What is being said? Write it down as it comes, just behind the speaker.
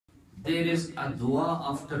there is a dua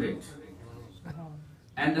after it.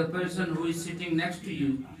 And the person who is sitting next to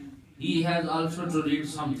you, he has also to read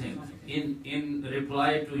something in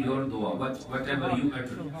reply to your dua, whatever you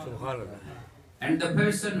utter. And the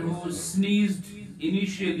person who sneezed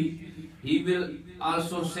initially, he will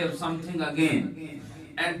also say something again.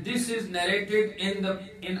 And this is narrated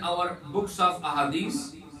in our books of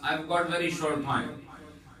ahadith. I've got very short time.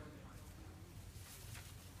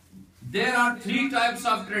 There are three types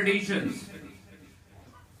of traditions.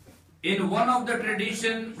 In one of the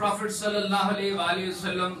tradition, Prophet sallallahu alaihi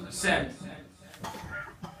wasallam said,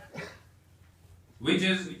 which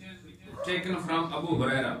is taken from Abu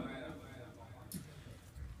Huraira.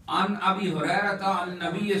 An Abi Hurairata an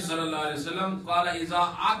Nabiy sallallahu alaihi wasallam qala iza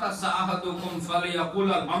atasa ahadukum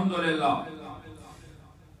falyaqul alhamdulillah.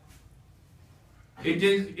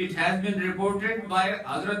 It has been reported by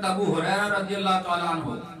Hazrat Abu Huraira radiyallahu ta'ala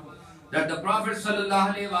anhu that the Prophet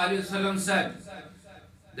sallallahu alaihi wasallam said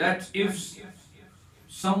that if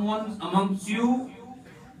someone amongst you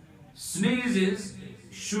sneezes,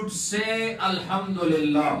 should say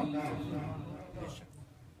alhamdulillah.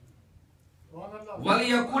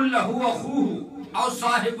 وَلْيَقُلْ لَهُ أَخُوهُ أَوْ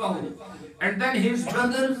صَاحِبَهُ. And then his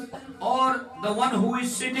brother or the one who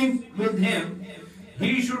is sitting with him,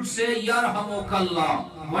 he should say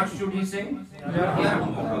Yarhamukallah. What should he say?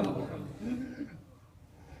 Yarhamukallah.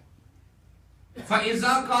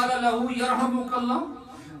 فَإِذَا قَالَ لَهُ يَرْحَمُكَ.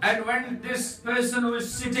 And when this person who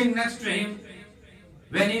is sitting next to him,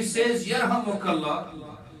 when he says Yarhamukallah,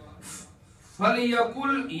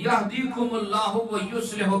 فَلْيَقُلْ يَهْدِيكُمُ اللَّهُ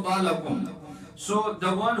وَيُصْلِحُ بَالَكُمْ. So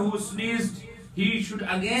the one who sneezed, he should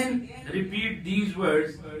again repeat these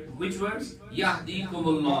words. Which words? يَهْدِيكُمُ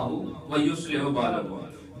اللَّهُ وَيُصْلِحُ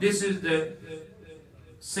بَالَكُمْ. This is the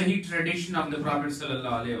Sahih tradition of the Prophet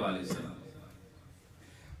sallallahu alaihi wasallam.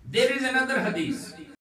 There is another hadith